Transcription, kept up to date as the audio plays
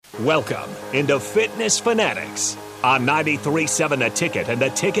Welcome into Fitness Fanatics on 93.7 The Ticket and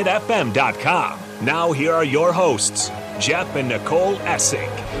theticketfm.com. Now here are your hosts, Jeff and Nicole Essig.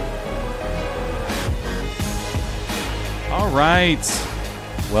 All right.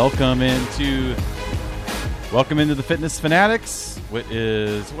 Welcome into the Fitness Fanatics. What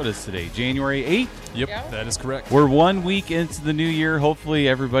is today? January 8th? Yep, that is correct. We're 1 week into the new year. Hopefully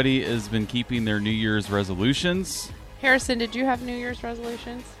everybody has been keeping their New Year's resolutions. Harrison, did you have New Year's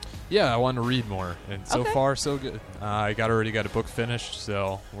resolutions? Yeah, I wanted to read more, and so far so good. I already got a book finished,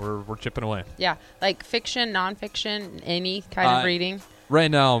 so we're chipping away. Yeah, like fiction, nonfiction, any kind of reading. Right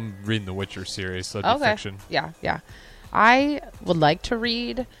now, I'm reading the Witcher series, so it'd be fiction. Yeah. I would like to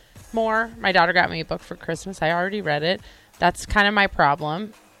read more. My daughter got me a book for Christmas. I already read it. That's kind of my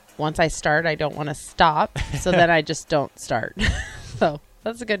problem. Once I start, I don't want to stop, so then I just don't start. So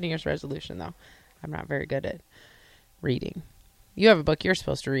that's a good New Year's resolution, though. I'm not very good at reading. You have a book you're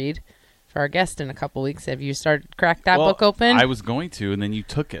supposed to read for our guest in a couple weeks. Have you cracked that book open? I was going to, and then you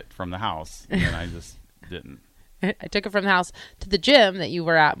took it from the house, and I just didn't. I took it from the house to the gym that you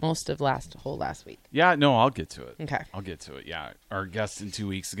were at most of last week. Yeah, no, I'll get to it. Okay. I'll get to it, yeah. Our guest in 2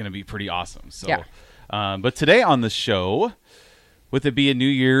 weeks is going to be pretty awesome. So, yeah. But today on the show, with it being New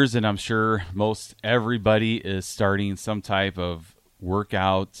Year's, and I'm sure most everybody is starting some type of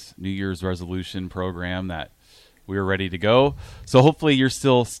workout, New Year's resolution program that we're ready to go. So hopefully you're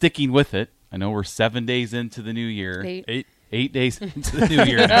still sticking with it. I know we're 7 days into the new year. Eight days into the new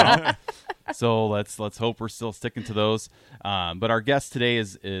year now. So let's hope we're still sticking to those. But our guest today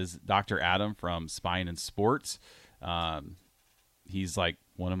is Dr. Adam from Spine and Sports. He's like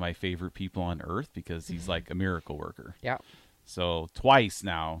one of my favorite people on earth because he's like a miracle worker. Yeah. So twice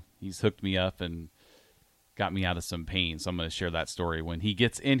now he's hooked me up and got me out of some pain. So I'm going to share that story when he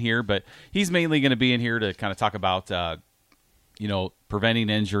gets in here. But he's mainly going to be in here to kind of talk about, preventing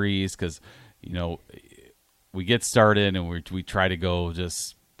injuries because, we get started and we try to go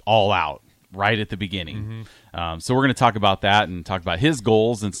just all out right at the beginning. Mm-hmm. So we're going to talk about that and talk about his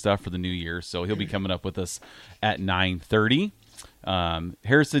goals and stuff for the new year. So he'll be coming up with us at 9:30.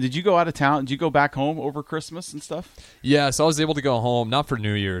 Harrison, did you go out of town? Did you go back home over Christmas and stuff? Yeah, so I was able to go home, not for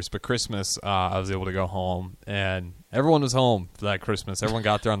New Year's, but Christmas, I was able to go home, and everyone was home for that Christmas. Everyone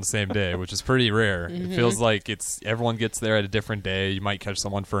got there on the same day, which is pretty rare. Mm-hmm. It feels like everyone gets there at a different day. You might catch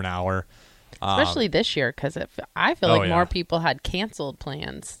someone for an hour. Especially this year, because I feel like more people had canceled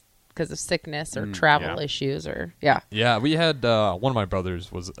plans because of sickness or travel issues Yeah, we had one of my brothers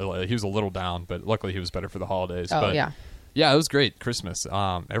he was a little down, but luckily he was better for the holidays. Yeah, it was great. Christmas.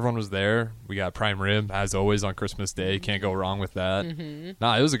 Everyone was there. We got prime rib, as always, on Christmas Day. Can't go wrong with that. Mm-hmm.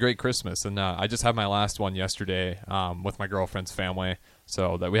 No, it was a great Christmas. And I just had my last one yesterday with my girlfriend's family.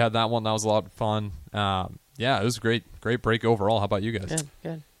 So that we had that one. That was a lot of fun. It was a great break overall. How about you guys?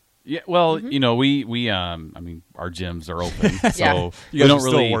 Good. Yeah, well, we our gyms are open, so you guys are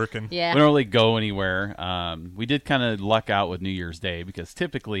still working. Yeah. We don't really go anywhere. We did kind of luck out with New Year's Day because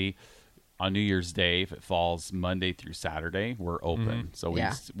typically on New Year's Day, if it falls Monday through Saturday, we're open. Mm-hmm. So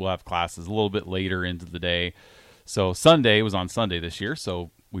we'll have classes a little bit later into the day. So Sunday was on Sunday this year, so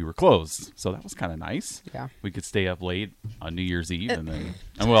we were closed. So that was kind of nice. Yeah. We could stay up late on New Year's Eve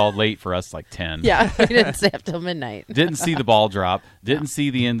late for us, like 10. Yeah, we didn't stay up till midnight. Didn't see the ball drop. Didn't see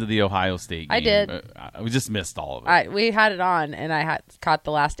the end of the Ohio State game. I did. We just missed all of it. We had it on, and I had caught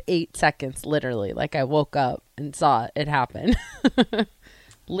the last 8 seconds, literally. Like, I woke up and saw it happen.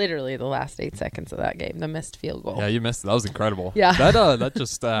 Literally the last 8 seconds of that game, the missed field goal. Yeah, you missed it. That was incredible. Yeah. That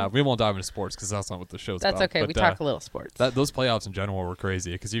just, we won't dive into sports because that's not what the show's about. That's okay. We talk a little sports. Those playoffs in general were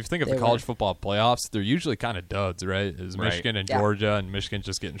crazy because if you think of the college football playoffs, they're usually kind of duds, right? It was Michigan and Georgia, and Michigan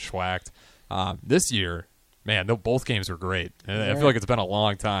just getting schwacked. This year, man, both games were great. And I feel like it's been a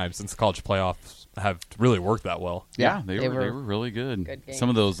long time since the college playoffs have really worked that well. Yeah, they were really good. Good games. Some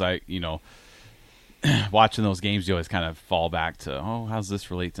of those, watching those games, you always kind of fall back to, how's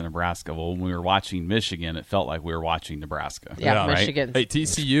this relate to Nebraska? Well, when we were watching Michigan, it felt like we were watching Nebraska. Yeah, Michigan. Hey,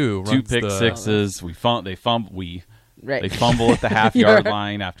 TCU two pick sixes. They fumble at the half-yard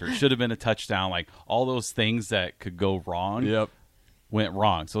line after it should have been a touchdown. Like all those things that could go wrong went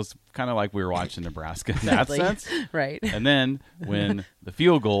wrong. So it's kind of like we were watching Nebraska in that sense. Right. And then when the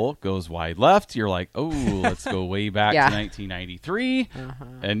field goal goes wide left, you're like, let's go way back to 1993. Uh-huh.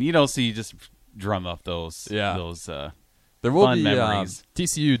 And, so you just drum up those there will fun be memories.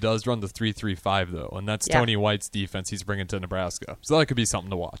 TCU does run the 3-3-5 though, and that's Tony White's defense he's bringing to Nebraska. So that could be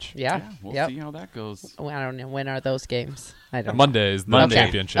something to watch. We'll see how that goes. I don't know. When are those games? I don't know. Monday is the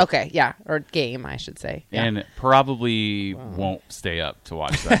championship. Okay, or game, I should say. Yeah. And probably won't stay up to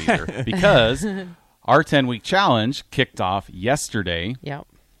watch that either because our 10-week challenge kicked off yesterday. Yep.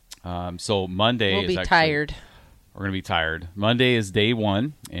 So Monday we'll is be tired. We're going to be tired. Monday is day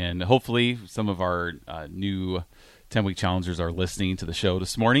 1, and hopefully some of our new 10-week challengers are listening to the show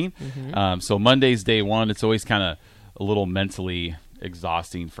this morning. So Monday's day 1. It's always kind of a little mentally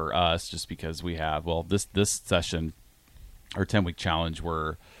exhausting for us just because we have, this session, our 10-week challenge,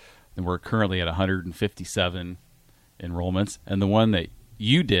 we're currently at 157 enrollments, and the one that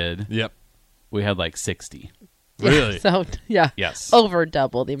you did, we had like 60. Really? So, yes, over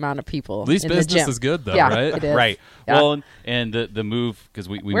double the amount of people. At least in business the gym. is good, though, yeah, right? It is. Right. Yeah. Well, and the move, because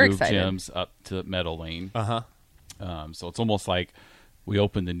we moved excited. gyms up to Meadow Lane. So it's almost like we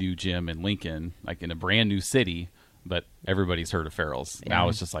opened a new gym in Lincoln, like in a brand new city, but everybody's heard of Farrell's. Now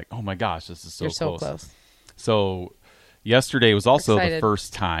it's just like, oh my gosh, this is so You're close. so close. So yesterday was also the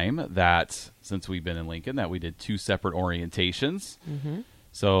first time that, since we've been in Lincoln, that we did 2 separate orientations.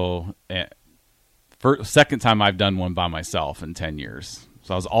 So second time I've done one by myself in 10 years.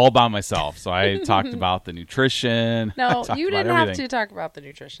 So I was all by myself. So I talked about the nutrition. No, you didn't have to talk about the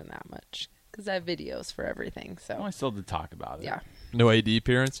nutrition that much because I have videos for everything. So I still did talk about it. Yeah. No AD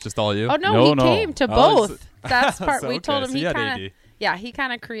appearance, just all you? Oh, no, he came to both. That's part. So, we told him so he kind of, he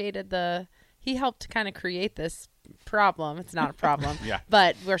kind of created he helped kind of create this problem. It's not a problem. Yeah.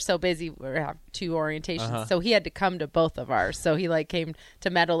 But we're so busy. We have 2 orientations. So he had to come to both of ours. So he came to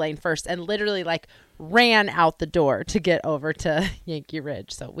Meadow Lane first and literally ran out the door to get over to Yankee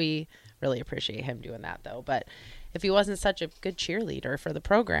Ridge. So we really appreciate him doing that though. But if he wasn't such a good cheerleader for the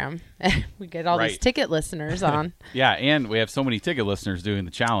program, we get all these ticket listeners on. Yeah, and we have so many ticket listeners doing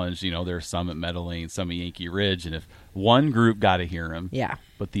the challenge. There's some at Meadow Lane, some at Yankee Ridge, and if one group got to hear him,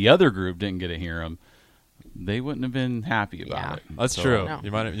 but the other group didn't get to hear him, they wouldn't have been happy about it. That's true. No.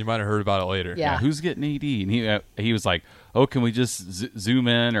 You might have heard about it later. Yeah. Who's getting AD? And he was like, "Oh, can we just zoom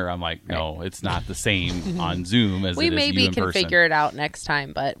in?" Or I'm like, "No, it's not the same on Zoom as we it is maybe you in can person." figure it out next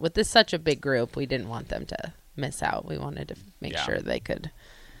time. But with this such a big group, we didn't want them to miss out. We wanted to make sure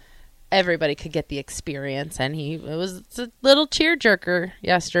everybody could get the experience. And it was a little cheer jerker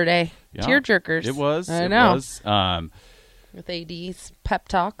yesterday. Yeah, cheer jerkers. It was. I know. It was. With AD's pep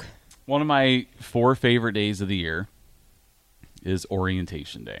talk. One of my 4 favorite days of the year is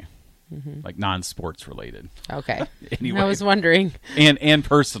orientation day, like non-sports related. Okay. Anyway, I was wondering. And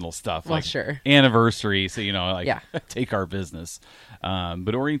personal stuff, Well, like sure. anniversary. So take our business.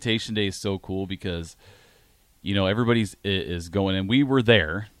 But orientation day is so cool because everybody's is going, and we were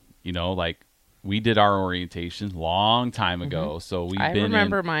there. We did our orientation long time ago. So I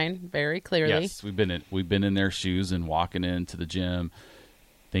remember mine very clearly. Yes, we've been in their shoes and walking into the gym,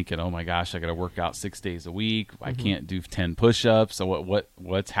 thinking, "Oh my gosh, I got to work out 6 days a week. I can't do 10 push-ups. So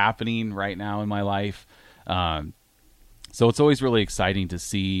what's happening right now in my life?" So it's always really exciting to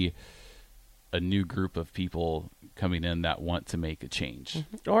see a new group of people coming in that want to make a change,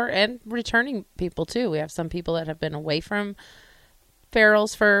 and returning people too. We have some people that have been away from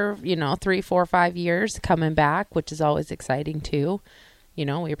Farrell's for 3, 4, 5 years, coming back, which is always exciting too.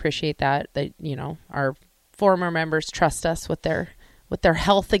 We appreciate that our former members trust us with their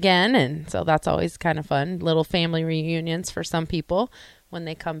health again, and so that's always kind of fun. Little family reunions for some people when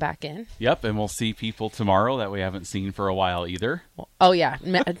they come back in. Yep, and we'll see people tomorrow that we haven't seen for a while either. Oh yeah,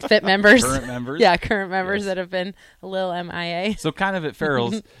 fit members, current members, current members that have been a little MIA. So kind of at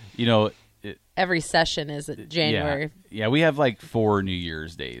Farrell's, every session is January. Yeah, we have like 4 New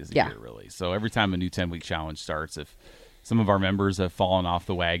Year's days a year, really. So every time a new 10-week challenge starts, if some of our members have fallen off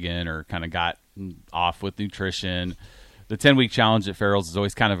the wagon or kind of got off with nutrition, the 10-week challenge at Farrell's is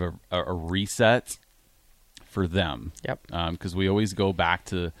always kind of a reset for them. Yep. Because we always go back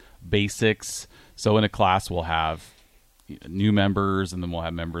to basics. So in a class, we'll have new members, and then we'll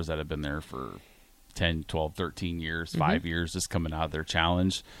have members that have been there for 10, 12, 13 years, 5 years, just coming out of their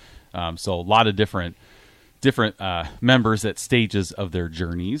challenge. So a lot of different members at stages of their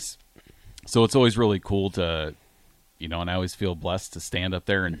journeys. So it's always really cool to, and I always feel blessed to stand up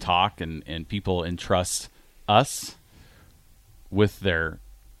there and talk, and people entrust us with their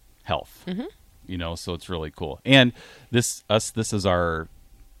health. So it's really cool. And this is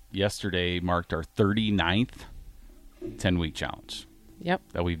yesterday marked our 39th 10-week challenge. Yep.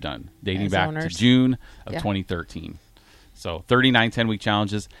 That we've done, dating back to June of 2013. So 39 10-week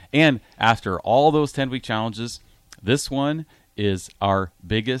challenges. And after all those 10-week challenges, this one is our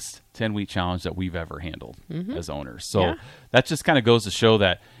biggest 10-week challenge that we've ever handled as owners. So that just kind of goes to show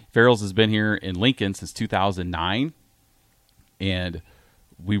that Farrell's has been here in Lincoln since 2009. And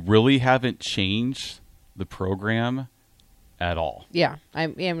we really haven't changed the program at all. Yeah, I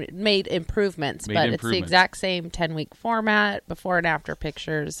made improvements, but it's the exact same 10-week format, before and after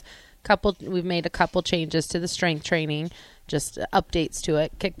pictures, We've made a couple changes to the strength training, just updates to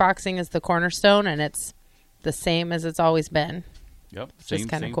it. Kickboxing is the cornerstone, and it's the same as it's always been. Yep, same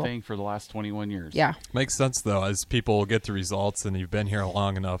cool. thing for the last 21 years. Yeah. Makes sense, though, as people get the results and you've been here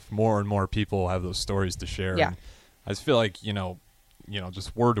long enough, more and more people have those stories to share. Yeah. And I just feel like,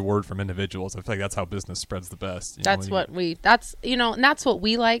 just word to word from individuals. I feel like that's how business spreads the best. And that's what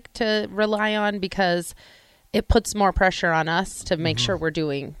we like to rely on, because it puts more pressure on us to make sure we're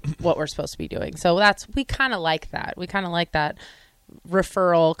doing what we're supposed to be doing. So we kind of like that. We kind of like that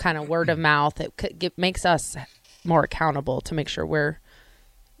referral kind of word of mouth. It makes us more accountable to make sure we're,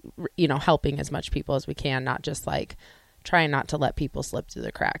 helping as much people as we can, not just like trying not to let people slip through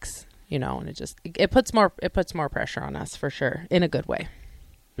the cracks, and it puts more pressure on us for sure, in a good way.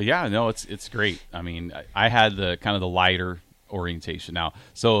 But yeah, no, it's great. I mean, I had the kind of the lighter orientation now.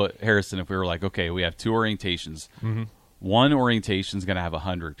 So Harrison, if we were like, okay, we have 2 orientations, one orientation is going to have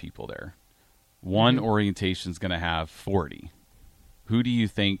 100 people there. One orientation is going to have 40. Who do you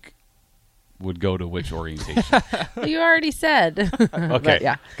think would go to which orientation? Well, you already said. Okay.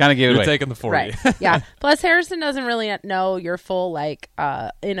 Yeah. Kind of gave it away. You're taking the 40. Right. Yeah. Plus, Harrison doesn't really know your full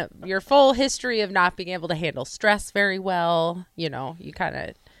your full history of not being able to handle stress very well. You kind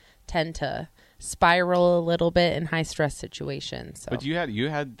of tend to spiral a little bit in high stress situations. So. But you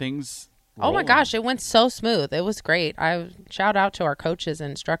had things. Oh my gosh, it went so smooth. It was great. I shout out to our coaches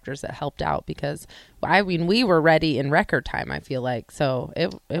and instructors that helped out, because we were ready in record time, I feel like. So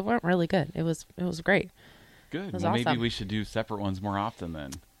it went really good. It was great. Good. It was well, awesome. maybe we should do separate ones more often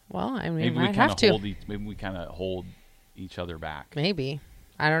then. Well, I mean, maybe we might have to. Maybe we kind of hold each other back. Maybe.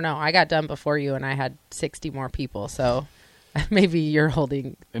 I don't know. I got done before you, and I had 60 more people, so maybe you're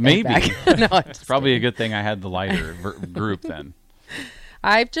holding Maybe. back. No, it's probably a good thing I had the lighter group then.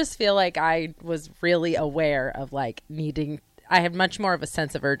 I just feel like I was really aware of I had much more of a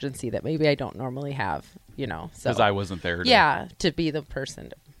sense of urgency that maybe I don't normally have, so. Because I wasn't there. To be the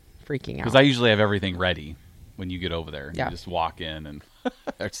person freaking out. Because I usually have everything ready when you get over there. Yeah. You just walk in and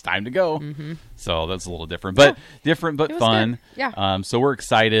it's time to go. Mm-hmm. So that's a little different, but fun. Good. Yeah. So we're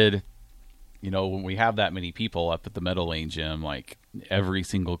excited. When we have that many people up at the Meadow Lane gym, like every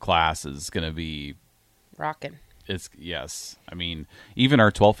single class is going to be rocking. Yes. I mean, even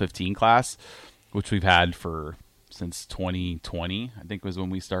our 12-15 class, which we've had since 2020, I think was when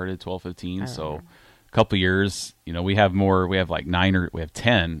we started 12-15. So a couple years, we have more. We have like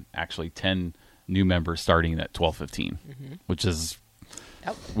 10 new members starting at 12-15, which is,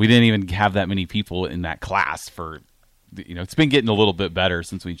 we didn't even have that many people in that class for, it's been getting a little bit better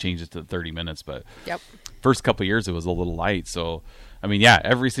since we changed it to 30 minutes, but first couple years it was a little light. So, I mean,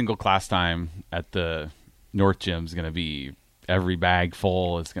 every single class time at the North Gym is going to be every bag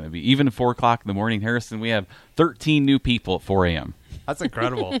full. It's going to be even at 4 o'clock in the morning. Harrison, we have 13 new people at 4 a.m. That's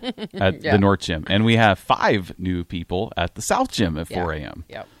incredible. At the North Gym. And we have 5 new people at the South Gym at 4 a.m.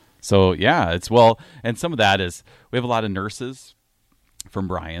 Yep. So, and some of that is we have a lot of nurses from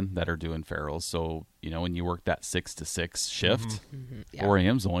Bryan that are doing ferals. So, when you work that 6 to 6 shift, 4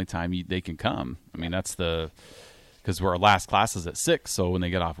 a.m. is the only time they can come. I mean, that's because our last class is at 6. So when they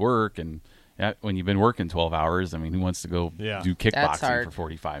get off work and when you've been working 12 hours, I mean, who wants to go do kickboxing for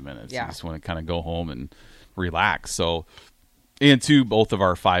 45 minutes? Yeah. You just want to kind of go home and relax. So, and both of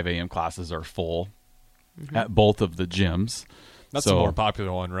our 5 a.m. classes are full at both of the gyms. That's the more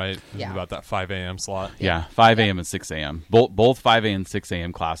popular one, right? Yeah. About that 5 a.m. slot. Yeah, 5 a.m. and 6 a.m. Both 5 a.m. and 6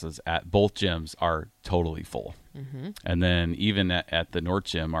 a.m. classes at both gyms are totally full. And then even at the North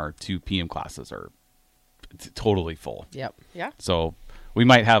Gym, our 2 p.m. classes are totally full. Yep. Yeah. So we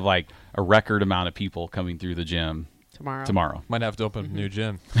might have like a record amount of people coming through the gym tomorrow. Might have to open a new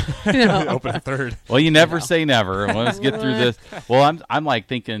gym. Open a third. Well, you never say never. Let's get through this. Well, I'm like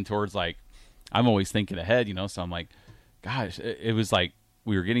thinking towards I'm always thinking ahead, so I'm like, gosh, it was like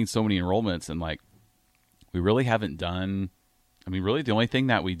we were getting so many enrollments and like we really haven't done. I mean, really the only thing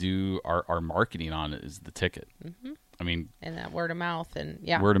that we do our marketing on is the ticket. I mean, and that word of mouth and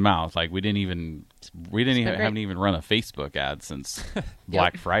word of mouth. Like haven't even run a Facebook ad since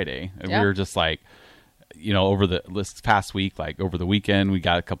Black Friday. And we were just like, over this past week, like over the weekend, we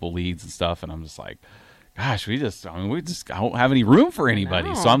got a couple leads and stuff. And I'm just like, gosh, we don't have any room for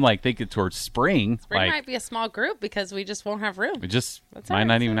anybody. So I'm like thinking towards spring. Spring might be a small group because we just won't have room. We just might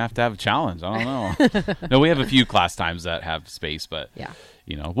not even have to have a challenge. I don't know. No, we have a few class times that have space, but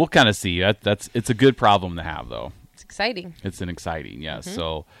we'll kind of see. It's a good problem to have though. Exciting. It's an exciting, yes.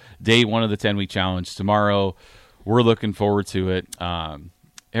 So day 1 of the 10-week challenge tomorrow. We're looking forward to it.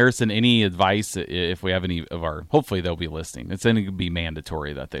 Harrison, any advice if we have any of our, hopefully they'll be listening. It's going to be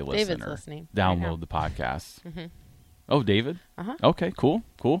mandatory that they listen David's listening download the podcast. Oh, David? Uh-huh. Okay, cool.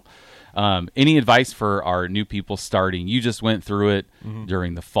 Any advice for our new people starting? You just went through it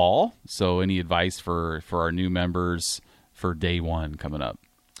during the fall. So any advice for our new members for day one coming up?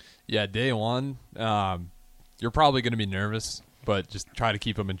 Yeah, day one, you're probably going to be nervous, but just try to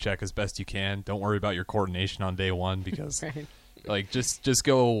keep them in check as best you can. Don't worry about your coordination on day one because Right. like just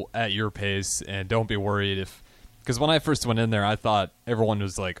go at your pace and don't be worried because when I first went in there, I thought everyone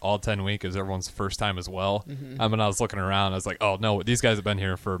was like all 10 week is everyone's first time as well. And when I was looking around, I was like, oh no, these guys have been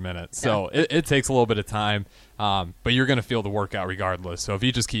here for a minute. So it takes a little bit of time, but you're going to feel the workout regardless. So if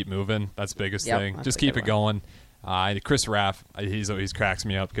you just keep moving, that's the biggest thing. Just keep it going. Chris Raff, he always cracks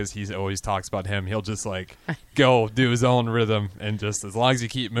me up because he always talks about him. He'll just like go do his own rhythm, and just as long as you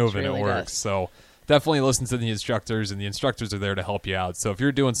keep moving, really it works. So definitely listen to the instructors, and the instructors are there to help you out. So if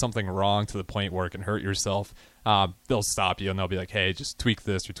you're doing something wrong to the point where it can hurt yourself, they'll stop you and they'll be like, hey, just tweak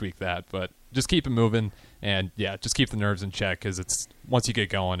this or tweak that. But just keep it moving, and just keep the nerves in check because it's once you get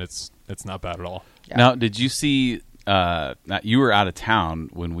going, it's not bad at all. Yeah. Now, did you see? You were out of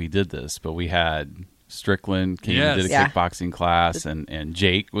town when we did this, but we had Strickland came and did a kickboxing class, and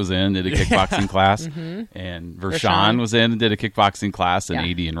Jake was in, did a kickboxing class, and Vershawn was in and did a kickboxing class, and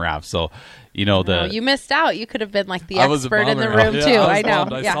AD and Raph. So, you missed out. You could have been like the expert in the room too. I know.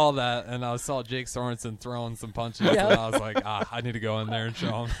 I saw that, and I saw Jake Sorensen throwing some punches, and I was like, I need to go in there and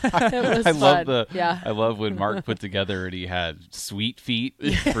show him. It was fun. I love when Mark put together and he had sweet feet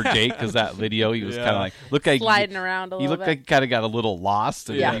for Jake because that video he was kind of like sliding around a little bit. He looked like he kind of got a little lost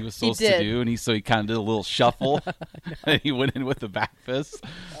in what he was supposed to do, and he kind of did a little shuffle, and he went in with the back fist.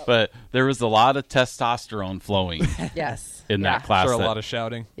 But there was a lot of testosterone flowing. In that class, a lot of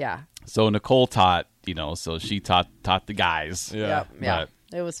shouting. Yeah. So Nicole taught, so she taught the guys. Yeah.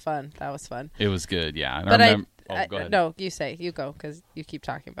 It was fun. That was fun. It was good. Yeah. And but go ahead. No, you go because you keep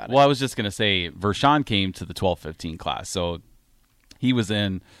talking about it. Well, I was just going to say Vershawn came to the 12-15 class. So he was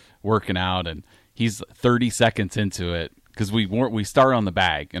in working out, and he's 30 seconds into it because we start on the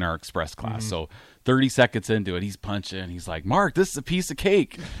bag in our express class. So 30 seconds into it, he's punching. He's like, Mark, this is a piece of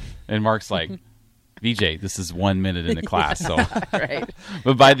cake. And Mark's like, VJ, this is 1 minute in the class. So, right.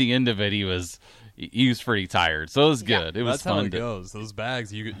 But by the end of it, he was pretty tired. So it was good. It was that's fun. That's how it goes. Those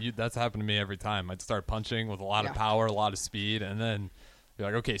bags, that's happened to me every time. I'd start punching with a lot of power, a lot of speed, and then be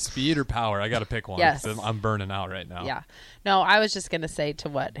like, okay, speed or power? I got to pick one. Yes. I'm burning out right now. Yeah. No, I was just going to say to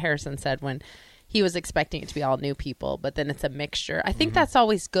what Harrison said when he was expecting it to be all new people, but then it's a mixture. I think that's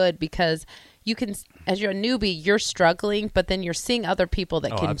always good because you can, as you're a newbie, you're struggling, but then you're seeing other people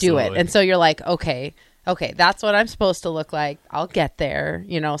that can do it. And so you're like, okay, that's what I'm supposed to look like. I'll get there,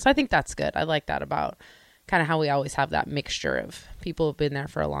 So I think that's good. I like that about kind of how we always have that mixture of people who've been there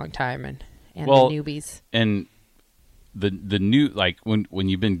for a long time and the newbies. And the new, like when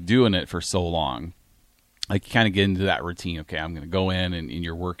you've been doing it for so long, like you kind of get into that routine. Okay, I'm going to go in and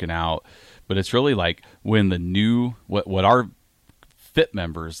you're working out. But it's really like when the new, what our fit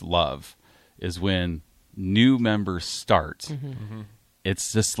members love is when new members start.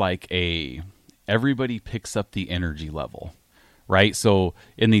 It's just like everybody picks up the energy level, right? So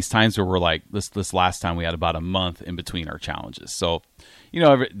in these times where we're like, this last time we had about a month in between our challenges. So,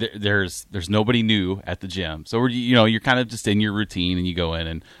 there's nobody new at the gym. So you're kind of just in your routine and you go in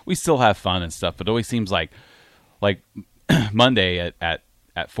and we still have fun and stuff. But it always seems like Monday at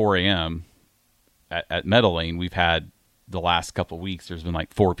 4 a.m. at Meadow Lane, we've had the last couple of weeks, there's been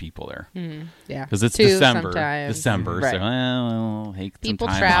like 4 people there. Yeah. Because it's December. Right. So, take people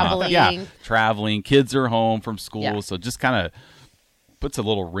some time traveling. off. Traveling. Kids are home from school. So just kind of puts a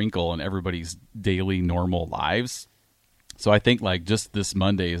little wrinkle in everybody's daily normal lives. So I think like just this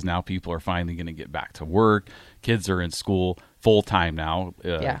Monday is now people are finally going to get back to work. Kids are in school full time now.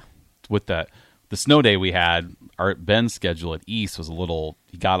 With the snow day we had, Ben's schedule at East was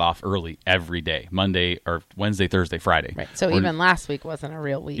he got off early every day, Monday or Wednesday, Thursday, Friday. Right. So even last week wasn't a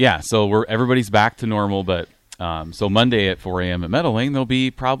real week. Yeah. So everybody's back to normal, but so Monday at 4 a.m. at Meadow Lane, there'll be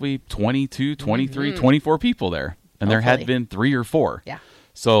probably 22, 23, 24 people there. And there had been 3 or 4. Yeah.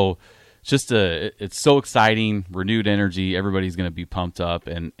 So it's so exciting, renewed energy. Everybody's going to be pumped up.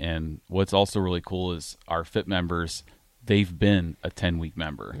 And what's also really cool is our fit members, they've been a 10-week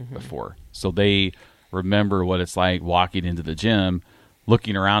member before. So they remember what it's like walking into the gym,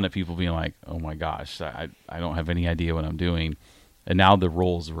 looking around at people being like, oh my gosh, I don't have any idea what I'm doing. And now the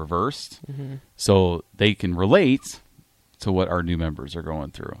roles are reversed. So they can relate to what our new members are going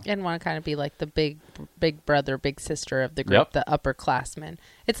through. And want to kind of be like the big brother, big sister of the group, the upperclassmen.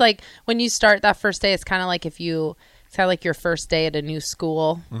 It's like when you start that first day, it's kind of like if you it's kind of like your first day at a new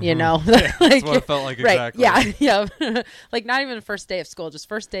school, Yeah, like, that's what it felt like, right, exactly. Yeah. Like not even the first day of school, just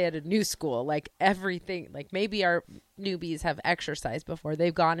first day at a new school. Like everything, like maybe our newbies have exercised before.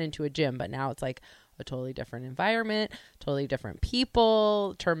 They've gone into a gym, but now it's like a totally different environment, totally different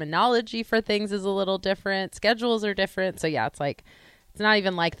people. Terminology for things is a little different. Schedules are different. So yeah, it's like, it's not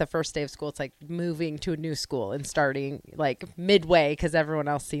even like the first day of school. It's like moving to a new school and starting like midway because everyone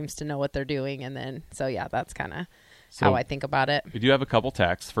else seems to know what they're doing. And then, so yeah, that's kind of how I think about it. We do have a couple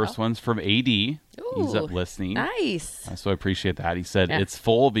texts. First one's from AD. Ooh, he's up listening. Nice. So I appreciate that. He said, it's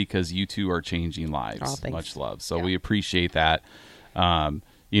full because you two are changing lives. Much love. So we appreciate that.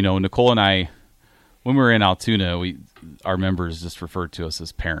 Nicole and I, when we were in Altoona, our members just referred to us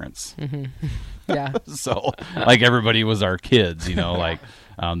as parents. Mm-hmm. Yeah. So like everybody was our kids, like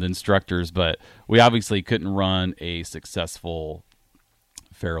the instructors, but we obviously couldn't run a successful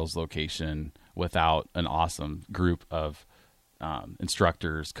Farrell's location without an awesome group of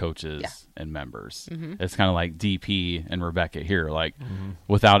instructors, coaches, and members. Mm-hmm. It's kind of like DP and Rebecca here. Like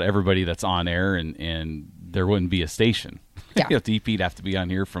without everybody that's on air, and there wouldn't be a station. Yeah. DP'd have to be on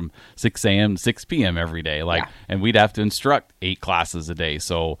here from 6 a.m. to 6 p.m. every day. And we'd have to instruct 8 classes a day.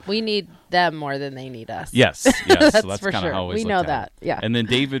 So we need them more than they need us. Yes. That's so that's for kind of sure. how we know that. Yeah. And then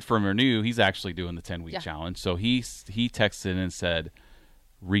David from Renew, he's actually doing the 10-week challenge. So he texted and said,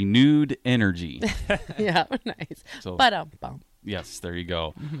 renewed energy. Yeah, nice. So, Ba-dum-bum. Yes, there you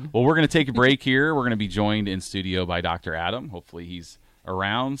go. Mm-hmm. Well, we're going to take a break here. We're going to be joined in studio by Dr. Adam. Hopefully he's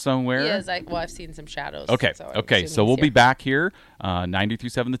around somewhere. He is. I've seen some shadows. Okay, so we'll be back here,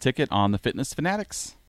 93.7 The Ticket on the Fitness Fanatics.